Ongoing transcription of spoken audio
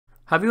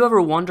Have you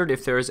ever wondered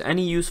if there is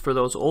any use for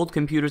those old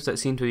computers that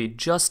seem to be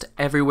just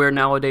everywhere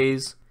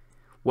nowadays?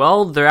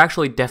 Well, there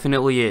actually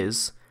definitely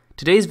is.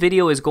 Today's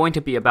video is going to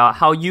be about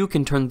how you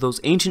can turn those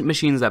ancient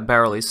machines that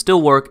barely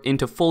still work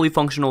into fully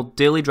functional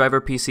daily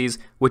driver PCs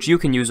which you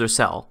can use or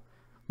sell.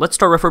 Let's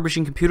start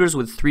refurbishing computers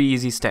with 3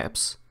 easy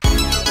steps.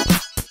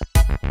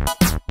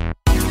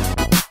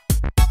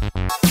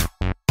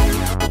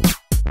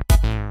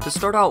 To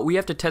start out, we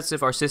have to test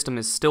if our system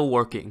is still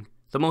working.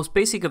 The most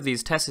basic of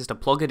these tests is to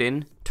plug it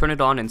in, turn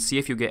it on, and see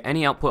if you get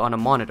any output on a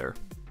monitor.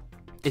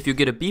 If you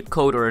get a beep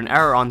code or an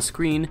error on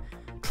screen,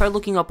 try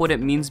looking up what it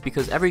means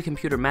because every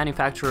computer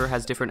manufacturer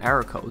has different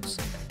error codes.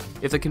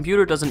 If the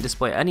computer doesn't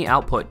display any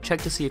output,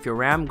 check to see if your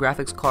RAM,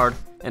 graphics card,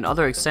 and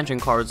other extension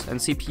cards and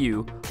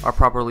CPU are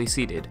properly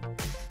seated.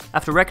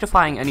 After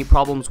rectifying any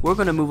problems, we're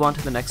going to move on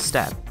to the next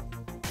step.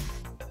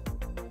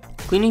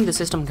 Cleaning the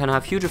system can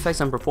have huge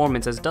effects on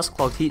performance as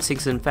dust-clogged heat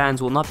sinks and fans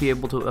will not be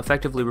able to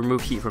effectively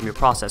remove heat from your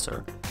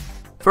processor.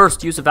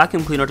 First, use a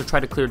vacuum cleaner to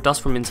try to clear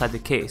dust from inside the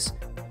case.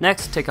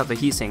 Next, take out the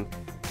heatsink.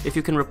 If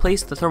you can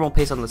replace the thermal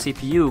paste on the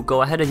CPU,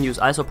 go ahead and use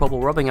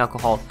isopropyl rubbing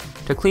alcohol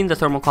to clean the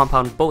thermal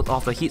compound both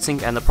off the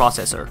heatsink and the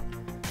processor.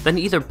 Then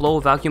either blow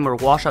a vacuum or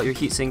wash out your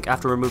heatsink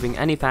after removing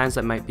any fans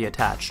that might be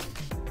attached.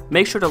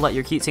 Make sure to let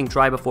your heatsink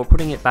dry before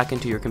putting it back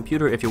into your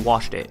computer if you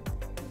washed it.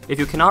 If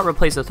you cannot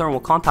replace the thermal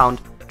compound,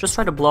 just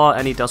try to blow out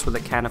any dust with a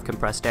can of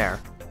compressed air.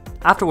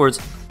 Afterwards,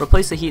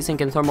 replace the heatsink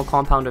and thermal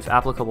compound if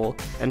applicable,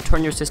 and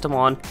turn your system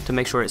on to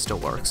make sure it still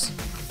works.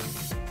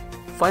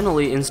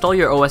 Finally, install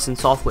your OS and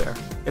software.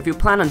 If you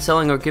plan on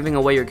selling or giving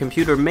away your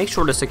computer, make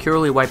sure to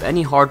securely wipe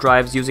any hard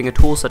drives using a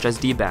tool such as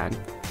dban.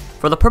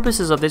 For the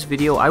purposes of this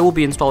video, I will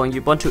be installing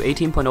Ubuntu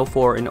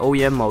 18.04 in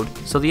OEM mode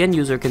so the end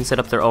user can set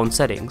up their own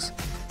settings.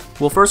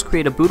 We'll first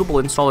create a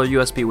bootable installer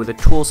USB with a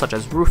tool such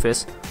as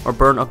Refurbish or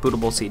burn a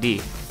bootable CD.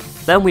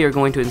 Then we are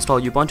going to install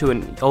Ubuntu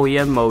in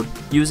OEM mode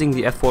using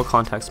the F4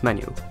 context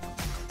menu.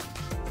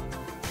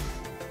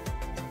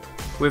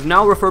 We've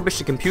now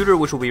refurbished a computer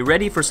which will be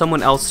ready for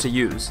someone else to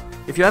use.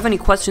 If you have any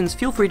questions,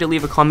 feel free to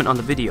leave a comment on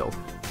the video.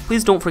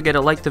 Please don't forget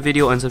to like the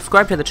video and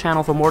subscribe to the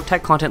channel for more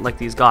tech content like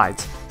these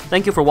guides.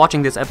 Thank you for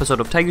watching this episode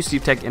of Tiger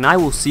Steve Tech, and I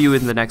will see you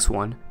in the next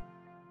one.